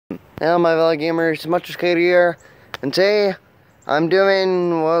Hello, my fellow gamers, SmuchsKid here, and today I'm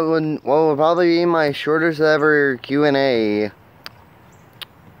doing what will probably be my shortest ever Q&A.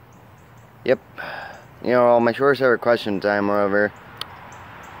 Yep, my shortest ever question time, moreover.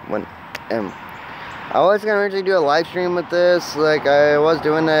 I was gonna originally do a live stream with this, like I was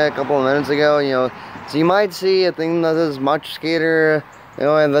doing that a couple of minutes ago, so you might see a thing that says SmuchsKid,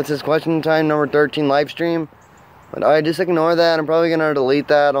 and that's his question time number 13 live stream. But I just ignore that. I'm probably gonna delete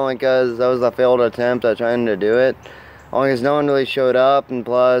that only because that was a failed attempt at trying to do it. Only because no one really showed up, and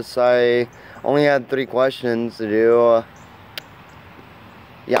plus I only had 3 questions to do.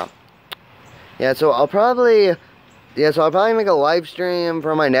 Yeah. So I'll probably make a live stream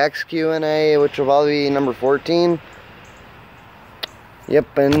for my next Q&A, which will probably be number 14.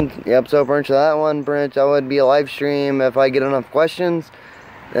 So for that one, that would be a live stream if I get enough questions.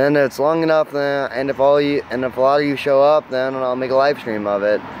 And it's long enough, and if a lot of you show up, then I'll make a live stream of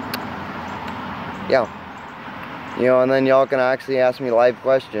it. Yeah. And then y'all can actually ask me live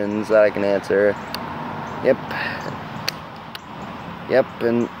questions that I can answer. Yep,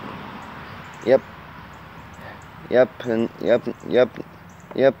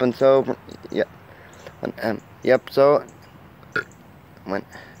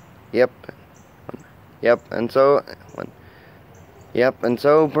 and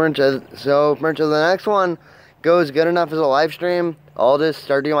so the next one goes good enough as a live stream, I'll just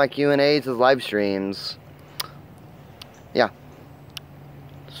start doing my Q&As as live streams.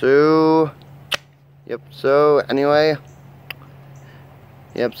 So anyway,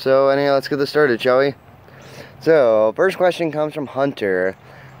 let's get this started, shall we? So, first question comes from Hunter,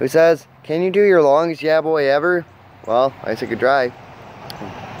 who says, "Can you do your longest yeah boy ever?" Well, I guess I could try.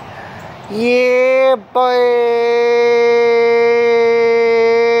 Yeah, boy!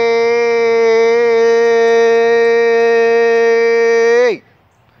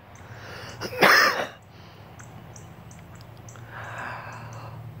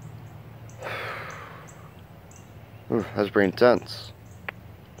 Ooh, that's pretty intense.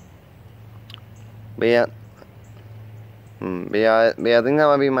 But yeah, I think that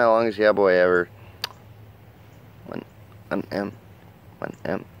might be my longest yeah boy ever.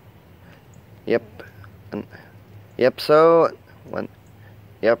 Yep.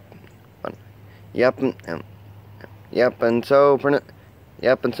 And so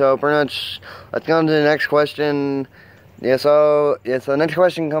pretty much, let's go on to the next question. So the next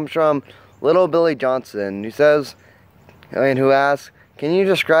question comes from Little Billy Johnson, who says, who asks, "Can you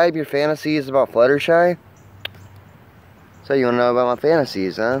describe your fantasies about Fluttershy?" So you want to know about my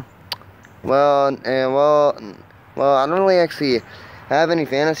fantasies, huh? Well, I don't really actually have any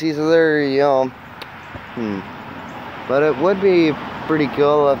fantasies with her, But it would be pretty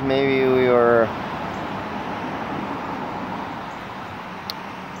cool if maybe we were...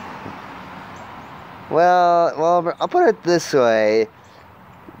 Well, I'll put it this way.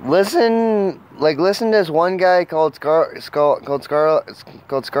 Listen to this one guy called Scarlet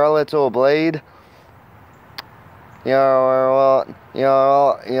Blade.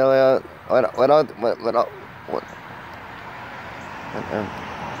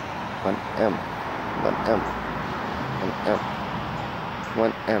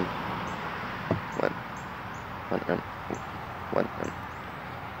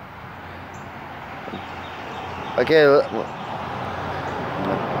 Okay,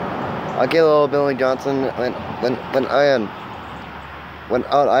 Little Billy Johnson.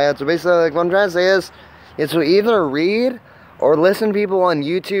 So basically, what I'm trying to say is to either read or listen to people on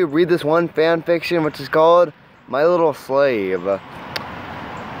YouTube read this one fan fiction, which is called My Little Slave.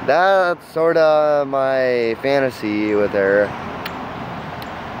 That's sort of my fantasy with her.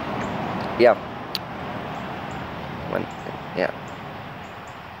 Yeah.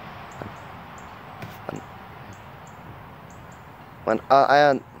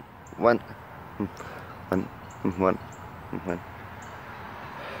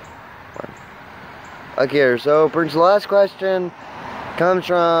 Okay, so the last question comes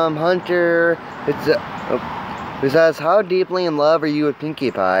from Hunter. Who says, "How deeply in love are you with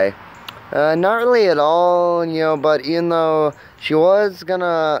Pinkie Pie?" Not really at all, but even though she was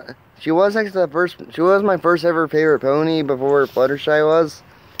my first ever favorite pony before Fluttershy was.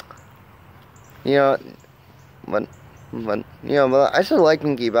 But I still like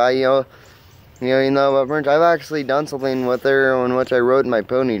Pinkie Pie, but I've actually done something with her in which I wrote in my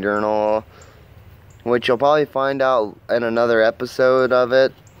pony journal, which you'll probably find out in another episode of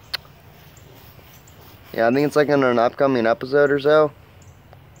it. Yeah, I think it's like in an upcoming episode or so.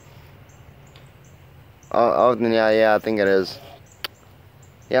 Yeah, I think it is.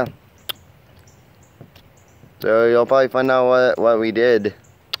 Yeah. So you'll probably find out what we did.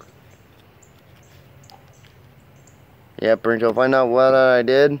 Yep, and you'll find out what I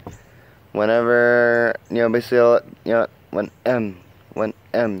did whenever, basically, when M.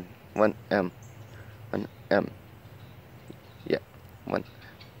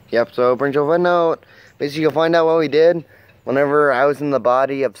 Yep, so Prince, you'll find out, basically you'll find out what we did whenever I was in the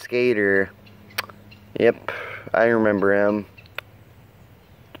body of Skater. Yep, I remember him.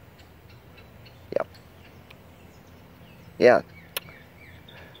 Yep. Yeah.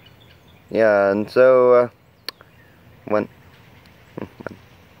 Yeah, and so, when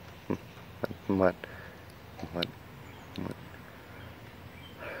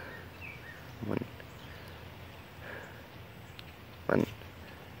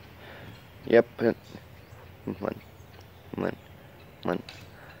yep,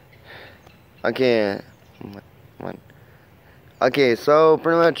 okay, okay, so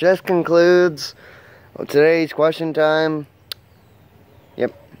pretty much this concludes today's question time.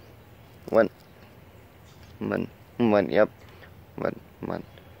 Yep, yep,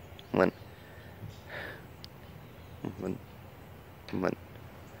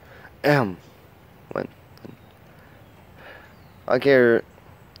 okay,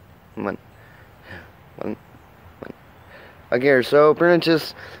 okay, so pretty much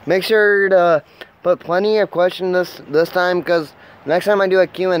just make sure to put plenty of questions this time, because next time I do a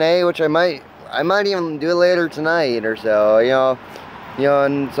Q&A, which I might even do it later tonight or so,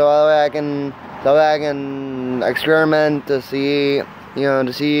 and so that I can experiment to see,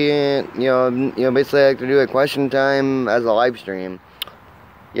 basically I like to do a question time as a live stream.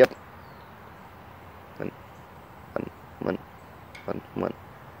 Yep.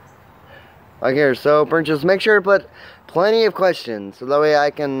 Okay, so just make sure to put plenty of questions so that way I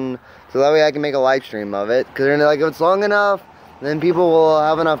can make a live stream of it. Because like if it's long enough, then people will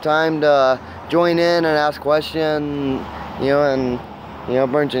have enough time to join in and ask questions, and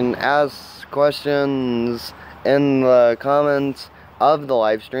ask questions in the comments of the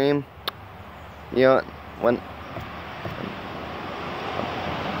live stream.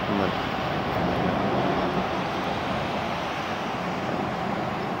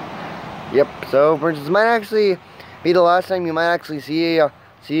 Yep, so for instance, might actually be the last time you might actually see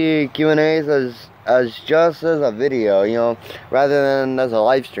Q&As as just as a video, rather than as a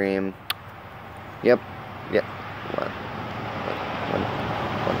live stream. Yep. Yep.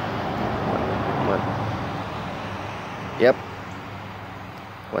 Yep.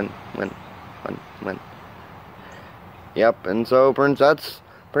 Yep, and so Prince, that's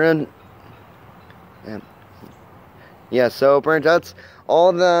yeah, so Prince, that's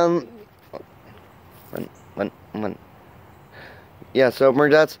all the yeah, so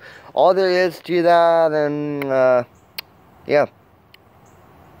Prince, that's all there is to that, and yeah.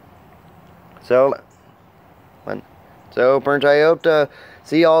 So Prince, I hope to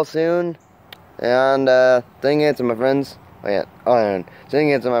see y'all soon, and thank you to my friends. And saying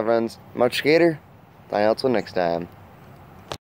it to my friends, much Skater. Bye until next time.